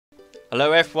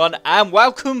Hello everyone and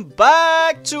welcome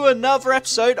back to another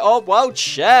episode of World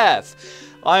Chef.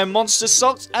 I am Monster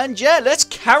Socks and yeah, let's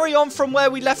carry on from where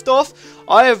we left off.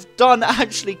 I have done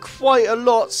actually quite a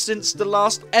lot since the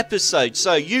last episode,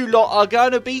 so you lot are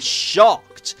going to be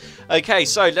shocked. Okay,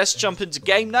 so let's jump into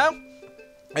game now.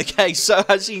 Okay, so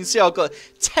as you can see, I've got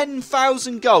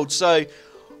 10,000 gold, so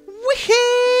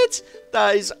wicked!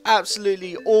 That is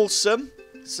absolutely awesome.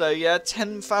 So yeah,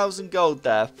 10,000 gold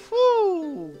there.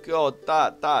 Whew, God,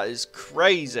 that is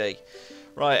crazy.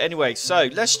 Right, anyway, so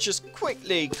let's just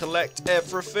quickly collect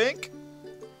everything.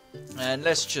 And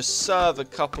let's just serve a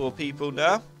couple of people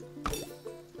now.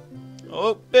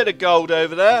 Oh, bit of gold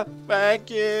over there. Thank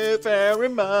you very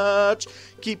much.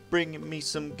 Keep bringing me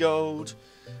some gold.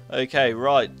 Okay,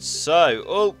 right, so,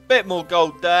 oh, bit more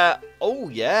gold there. Oh,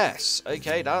 yes.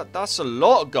 Okay, that's a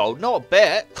lot of gold, not a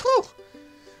bit. Whew.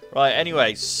 Right,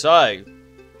 anyway, so,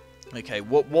 okay,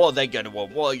 what are they going to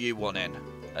want? What are you wanting?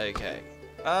 Okay,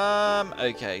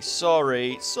 okay,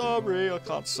 sorry, I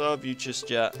can't serve you just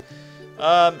yet.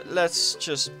 Let's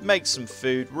just make some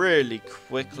food really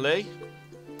quickly.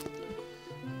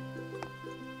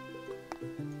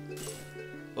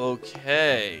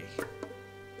 Okay.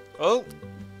 Oh,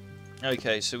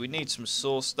 okay, so we need some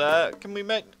sauce there. Can we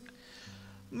make...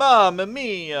 Mamma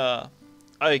mia!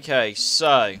 Okay,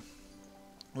 so...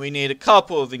 we need a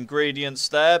couple of ingredients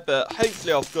there, but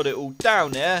hopefully I've got it all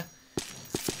down here.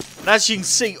 And as you can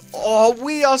see, oh,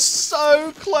 we are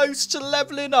so close to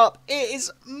leveling up. It is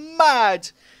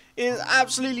mad. It is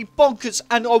absolutely bonkers.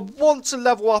 And I want to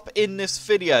level up in this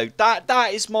video.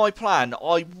 That is my plan.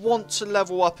 I want to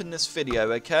level up in this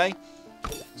video, okay?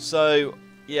 So,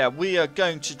 yeah, we are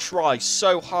going to try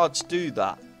so hard to do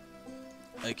that.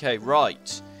 Okay,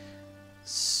 right.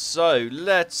 So,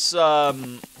 let's,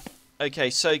 okay,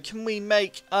 so can we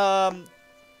make, yeah,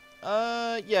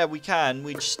 we can.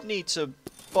 We just need to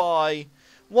buy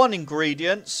one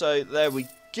ingredient. So, there we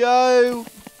go.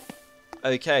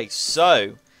 Okay,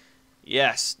 so,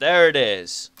 yes, there it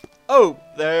is. Oh,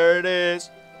 there it is.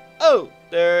 Oh,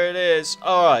 there it is.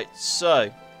 Alright,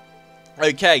 so,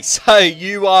 okay, so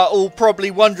you are all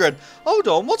probably wondering, hold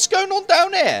on, what's going on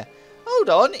down here? Hold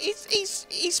on,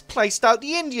 he's placed out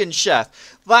the Indian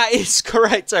chef. That is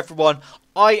correct, everyone.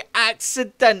 I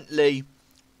accidentally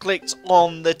clicked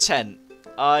on the tent.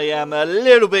 I am a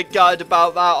little bit gutted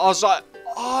about that. I was like,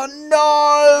 oh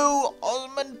no! I was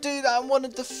meant to do that in one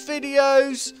of the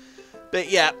videos.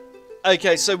 But yeah,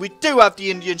 okay, so we do have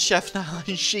the Indian chef now,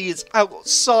 and she is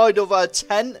outside of her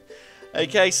tent.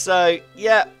 Okay, so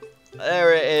yeah,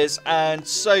 there it is. And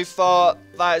so far,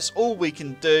 that is all we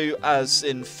can do as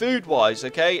in food-wise,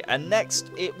 okay? And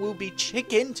next, it will be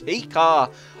chicken tikka.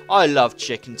 I love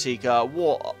chicken tikka.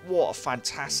 What a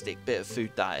fantastic bit of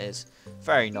food that is.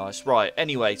 Very nice. Right,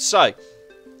 anyway, so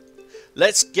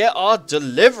let's get our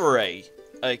delivery.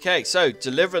 Okay, so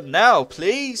deliver now,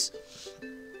 please.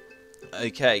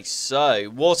 Okay, so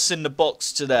what's in the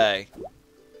box today?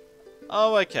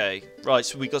 Oh, okay. Right,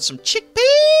 so we got some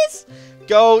chickpeas,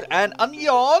 gold, and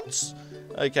onions.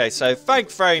 Okay, so thank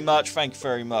you very much,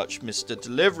 Mr.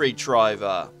 Delivery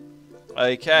Driver.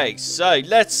 Okay, so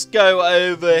let's go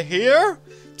over here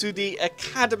to the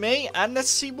academy and let's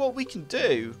see what we can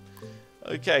do.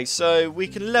 Okay, so we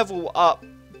can level up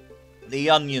the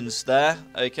onions there.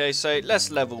 Okay, so let's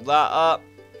level that up.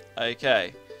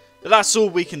 Okay, but that's all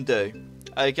we can do.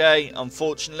 Okay,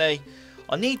 unfortunately,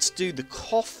 I need to do the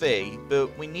coffee,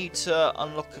 but we need to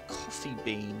unlock the coffee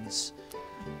beans.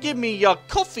 Give me your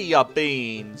coffee, your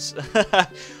beans.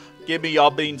 Give me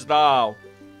your beans now.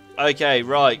 Okay,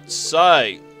 right,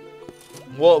 so,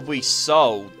 what have we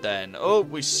sold then? Oh,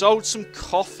 we sold some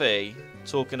coffee.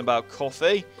 Talking about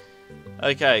coffee.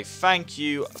 Okay, thank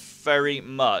you very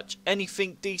much.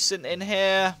 Anything decent in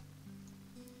here?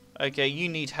 Okay, you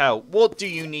need help. What do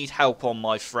you need help on,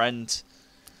 my friend?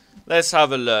 Let's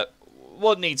have a look.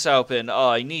 What needs help in?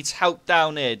 Oh, he needs help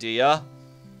down here, do ya?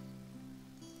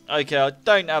 Okay, I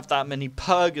don't have that many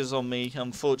burgers on me,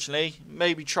 unfortunately.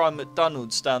 Maybe try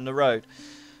McDonald's down the road.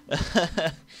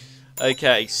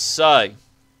 Okay, so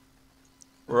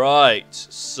right,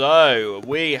 so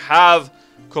we have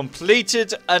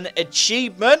completed an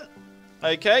achievement.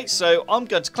 Okay, so I'm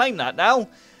going to claim that now,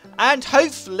 and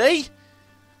hopefully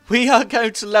we are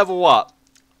going to level up.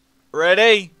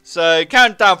 Ready? So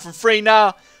count down from 3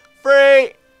 now.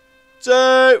 3,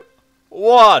 2,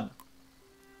 1.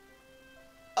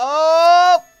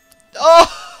 Oh,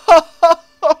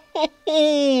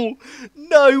 oh,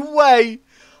 no way.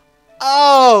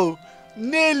 Oh,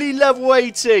 nearly level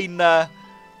 18 there.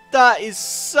 That is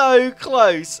so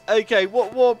close. Okay,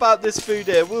 what about this food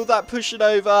here? Will that push it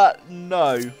over?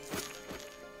 No.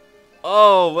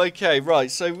 Oh, okay, right.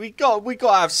 So we got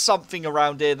to have something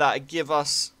around here that get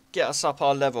us up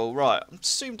our level. Right, I'm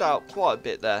zoomed out quite a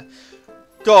bit there.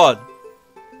 Gone.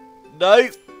 No.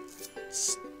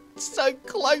 So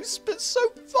close, but so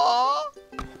far.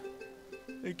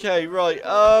 Okay, right.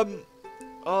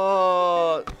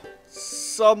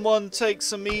 Someone take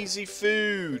some easy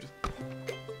food.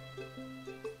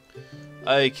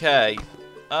 Okay.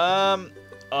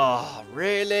 Oh,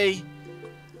 really?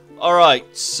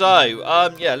 Alright,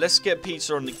 so, yeah, let's get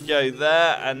pizza on the go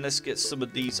there, and let's get some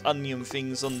of these onion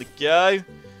things on the go.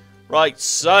 Right,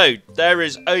 so, there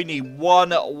is only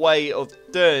one way of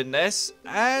doing this,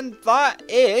 and that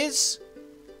is...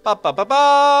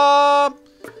 Ba-ba-ba-ba!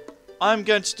 I'm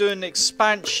going to do an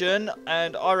expansion,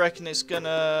 and I reckon it's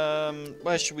gonna...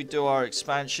 where should we do our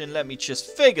expansion? Let me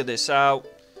just figure this out.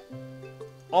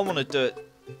 I want to do it...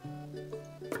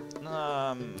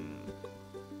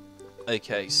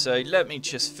 okay, so let me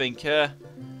just think here.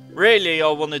 Really, I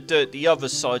want to do it the other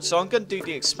side, so I'm going to do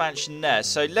the expansion there.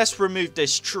 So let's remove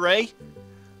this tree.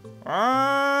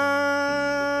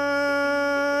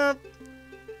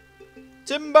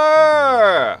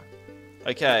 Timber!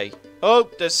 Okay. Oh,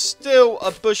 there's still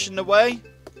a bush in the way.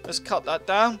 Let's cut that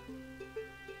down.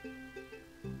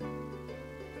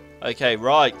 Okay,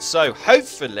 right. So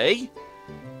hopefully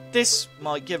this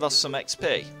might give us some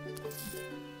XP.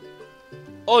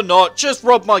 Or not, just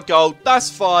rob my gold, that's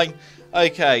fine.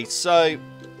 Okay, so,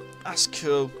 that's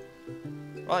cool.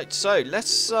 Right, so,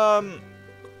 let's,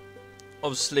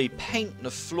 obviously paint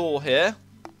the floor here.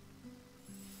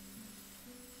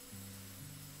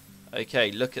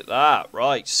 Okay, look at that.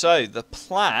 Right, so, the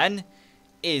plan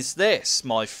is this,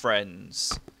 my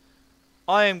friends.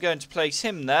 I am going to place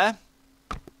him there,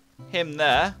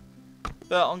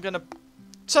 but I'm going to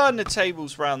turn the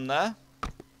tables round there.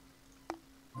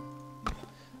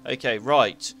 Okay,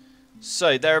 right.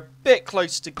 So, they're a bit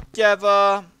close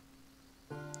together.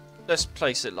 Let's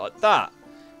place it like that.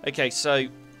 Okay, so,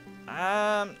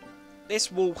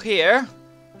 this wall here,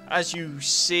 as you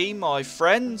see, my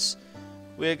friends,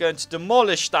 we're going to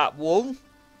demolish that wall.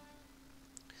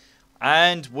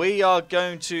 And we are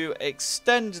going to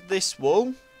extend this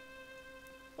wall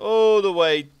all the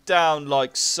way down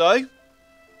like so.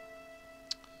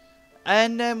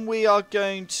 And then we are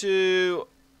going to...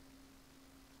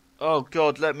 oh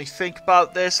god, let me think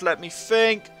about this, let me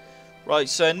think. Right,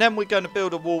 so and then we're going to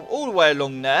build a wall all the way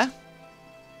along there.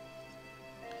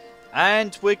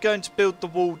 And we're going to build the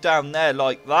wall down there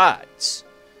like that.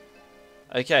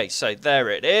 Okay, so there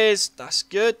it is. That's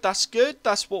good, that's good,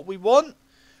 that's what we want.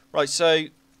 Right, so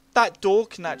that door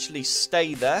can actually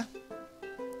stay there.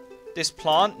 This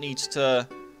plant needs to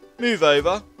move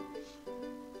over.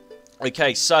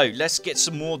 Okay, so let's get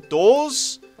some more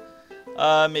doors.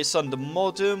 It's under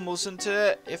modern, wasn't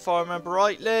it? If I remember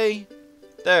rightly.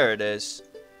 There it is.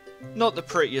 Not the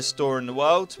prettiest door in the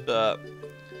world, but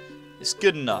it's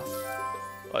good enough.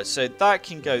 Right, so that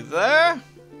can go there.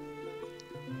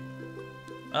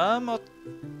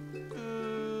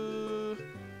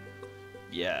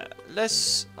 Yeah,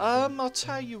 let's, I'll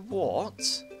tell you what.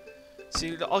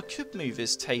 See, I could move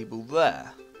his table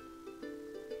there.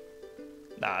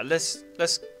 Nah, let's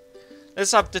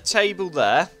have the table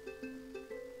there.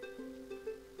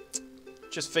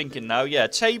 Just thinking now, yeah,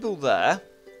 table there.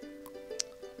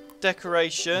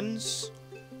 Decorations.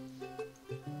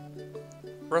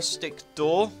 Rustic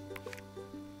door.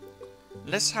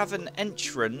 Let's have an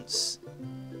entrance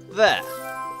there.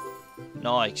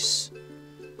 Nice.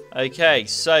 Okay,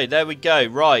 so there we go.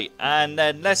 Right, and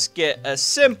then let's get a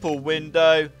simple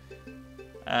window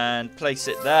and place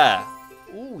it there.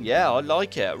 Oh, yeah, I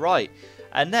like it. Right,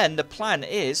 and then the plan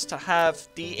is to have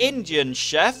the Indian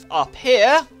chef up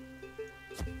here.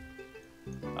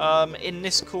 In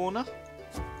this corner.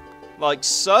 Like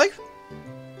so.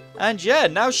 And yeah,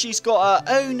 now she's got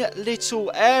her own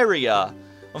little area.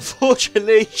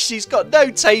 Unfortunately, she's got no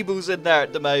tables in there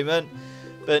at the moment.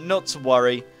 But not to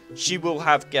worry. She will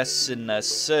have guests in there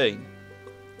soon.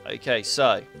 Okay,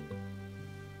 so.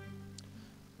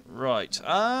 Right,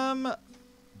 right,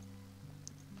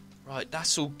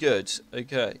 that's all good.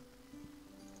 Okay.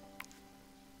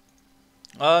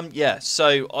 Yeah,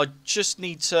 so I just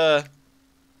need to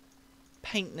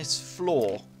paint this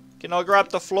floor. Can I grab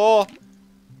the floor?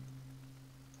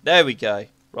 There we go.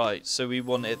 Right, so we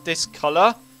want it this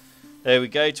colour. There we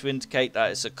go, to indicate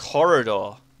that it's a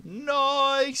corridor.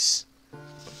 Nice!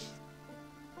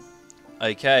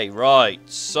 Okay, right,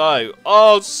 so...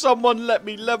 oh, someone let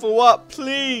me level up,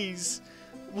 please!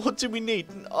 What do we need?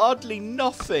 Hardly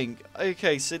nothing.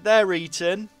 Okay, so they're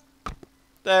eating.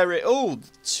 Oh,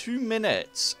 2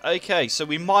 minutes. Okay, so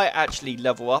we might actually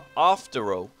level up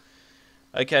after all.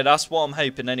 Okay, that's what I'm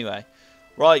hoping anyway.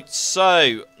 Right,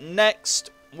 so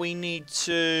next we need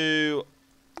to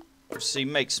obviously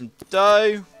make some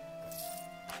dough.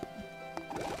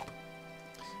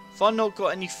 Have I not got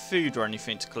any food or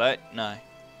anything to collect? No.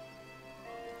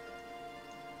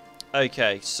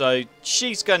 Okay, so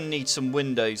she's going to need some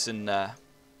windows in there.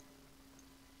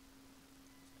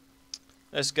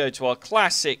 Let's go to our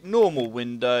classic normal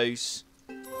windows.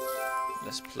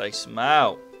 Let's place them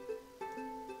out.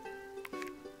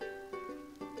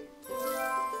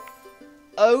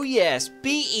 Oh yes,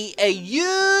 beautiful.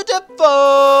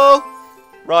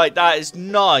 Right, that is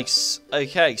nice.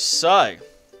 Okay, so.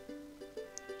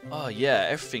 Oh yeah,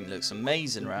 everything looks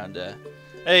amazing around here.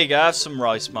 There you go, have some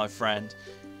rice, my friend.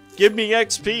 Give me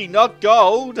XP, not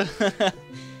gold.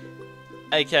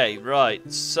 Okay,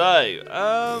 right,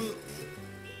 so,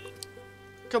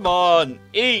 come on,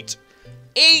 eat.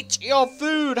 Eat your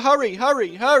food. Hurry,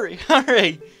 hurry, hurry,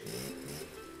 hurry.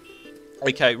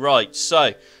 Okay, right,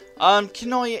 so,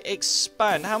 can I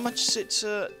expand? How much is it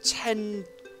to 10,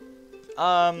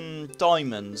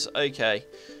 diamonds? Okay.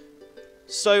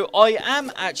 So, I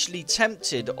am actually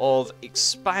tempted of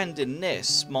expanding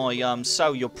this, my,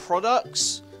 sell your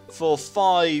products for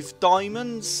 5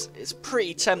 diamonds. It's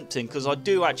pretty tempting because I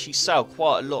do actually sell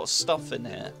quite a lot of stuff in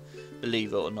here,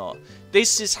 believe it or not.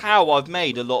 This is how I've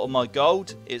made a lot of my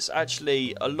gold. It's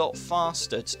actually a lot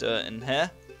faster to do it in here.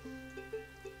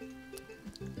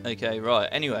 Okay, right.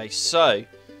 Anyway, so.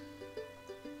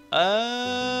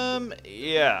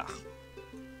 Yeah.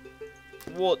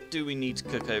 What do we need to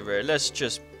cook over here? Let's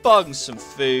just bung some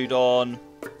food on.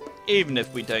 Even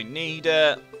if we don't need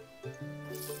it.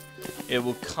 It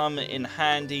will come in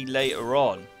handy later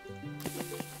on.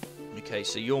 Okay,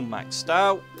 so you're maxed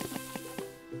out.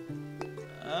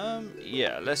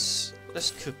 Yeah, let's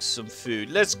cook some food.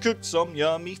 Let's cook some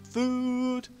yummy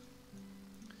food.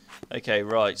 Okay,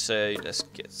 right, so let's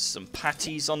get some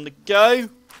patties on the go.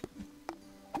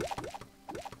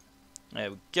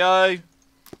 There we go.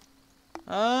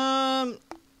 I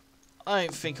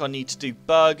don't think I need to do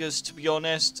burgers, to be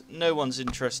honest. No one's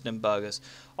interested in burgers.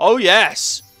 Oh,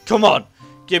 yes! Come on!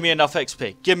 Give me enough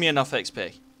XP. Give me enough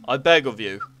XP. I beg of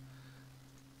you.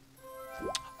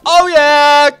 Oh,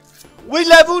 yeah! We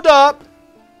leveled up!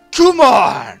 Come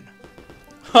on!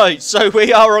 Right, so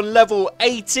we are on level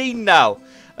 18 now.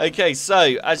 Okay, so,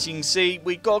 as you can see,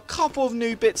 we got a couple of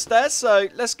new bits there, so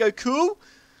let's go cool.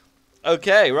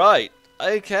 Okay, right.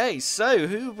 Okay, so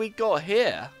who have we got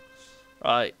here?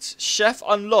 Right, chef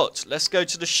unlocked. Let's go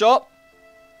to the shop.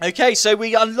 Okay, so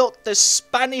we unlocked the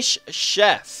Spanish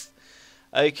chef.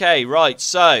 Okay, right,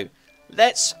 so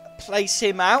let's place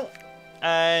him out.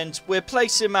 And we'll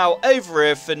place him out over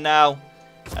here for now.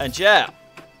 And yeah,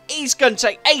 he's going to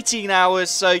take 18 hours,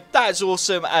 so that is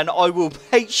awesome. And I will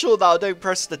make sure that I don't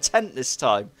press the tent this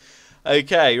time.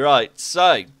 Okay, right,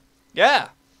 so, yeah.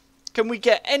 Can we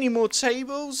get any more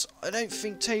tables? I don't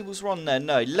think tables are on there.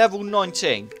 No, level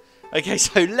 19. Okay,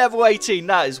 so level 18,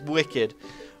 that is wicked.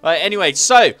 Right, anyway,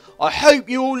 so I hope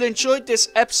you all enjoyed this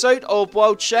episode of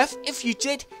Wild Chef. If you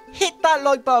did, hit that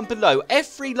like button below.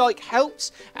 Every like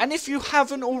helps. And if you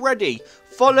haven't already,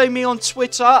 follow me on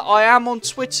Twitter. I am on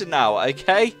Twitter now,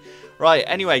 okay? Right,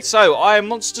 anyway, so I am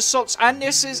Monster Socks, and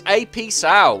this is a peace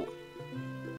out.